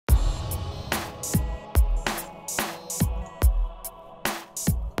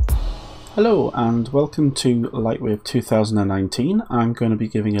Hello and welcome to LightWave 2019. I'm going to be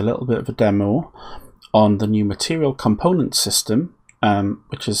giving a little bit of a demo on the new material component system,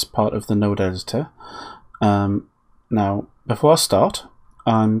 which is part of the node editor. Now, before I start,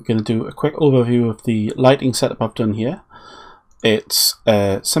 I'm going to do a quick overview of the lighting setup I've done here. It's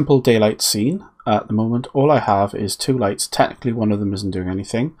a simple daylight scene. At the moment, all I have is two lights. Technically, one of them isn't doing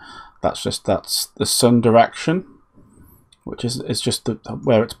anything. That's the sun direction, which is just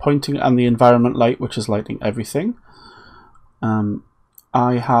where it's pointing, and the environment light, which is lighting everything.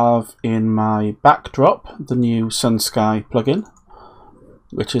 I have in my backdrop the new Sun Sky plugin,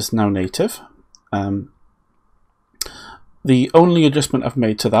 which is now native. The only adjustment I've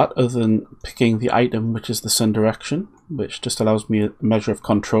made to that, other than picking the item, which is the sun direction, which just allows me a measure of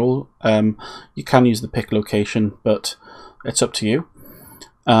control. You can use the pick location, but it's up to you.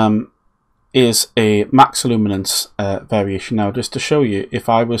 Is a max luminance variation. Now, just to show you, if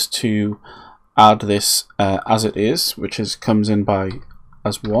I was to add this as it is, which comes in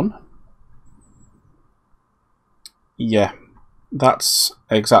as 1, yeah, that's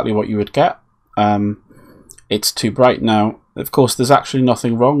exactly what you would get. It's too bright now. Of course, there's actually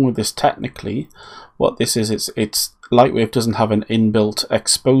nothing wrong with this technically. What this is, it's LightWave doesn't have an inbuilt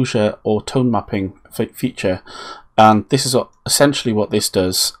exposure or tone mapping feature. And this is essentially what this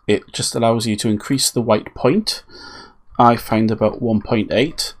does. It just allows you to increase the white point. I find about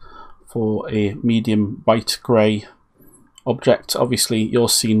 1.8 for a medium white grey object. Obviously, your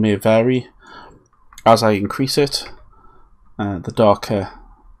scene may vary as I increase it. The darker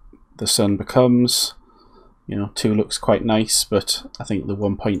the sun becomes. 2 looks quite nice, but I think the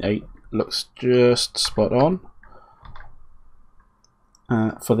 1.8 looks just spot on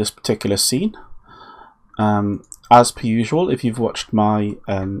for this particular scene. As per usual, if you've watched my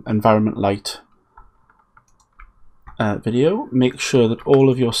environment light video, make sure that all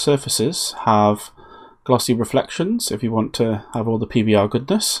of your surfaces have glossy reflections if you want to have all the PBR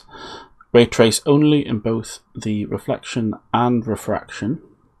goodness. Ray trace only in both the reflection and refraction.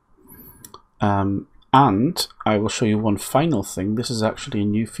 And I will show you one final thing. This is actually a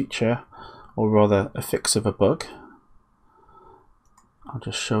new feature, or rather a fix of a bug. I'll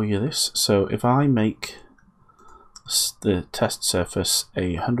just show you this. So if I make the test surface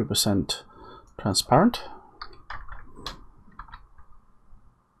 100% transparent,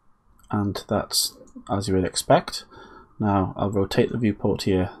 and that's as you would expect. Now I'll rotate the viewport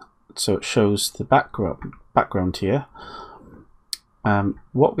here so it shows the background here.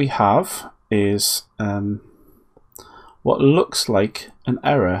 What we have is what looks like an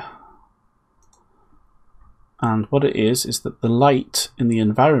error, and what it is that the light in the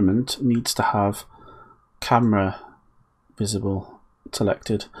environment needs to have camera visible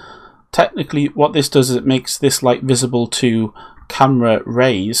selected. Technically, what this does is it makes this light visible to camera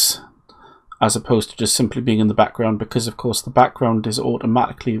rays as opposed to just simply being in the background, because of course the background is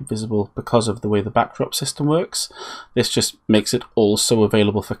automatically visible because of the way the backdrop system works. This just makes it also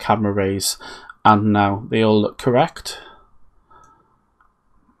available for camera rays, and now they all look correct.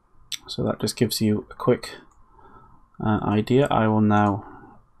 So that just gives you a quick idea. I will now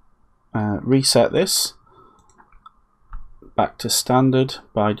reset this back to standard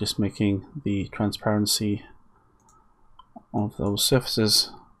by just making the transparency of those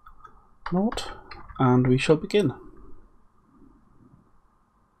surfaces 0, and we shall begin.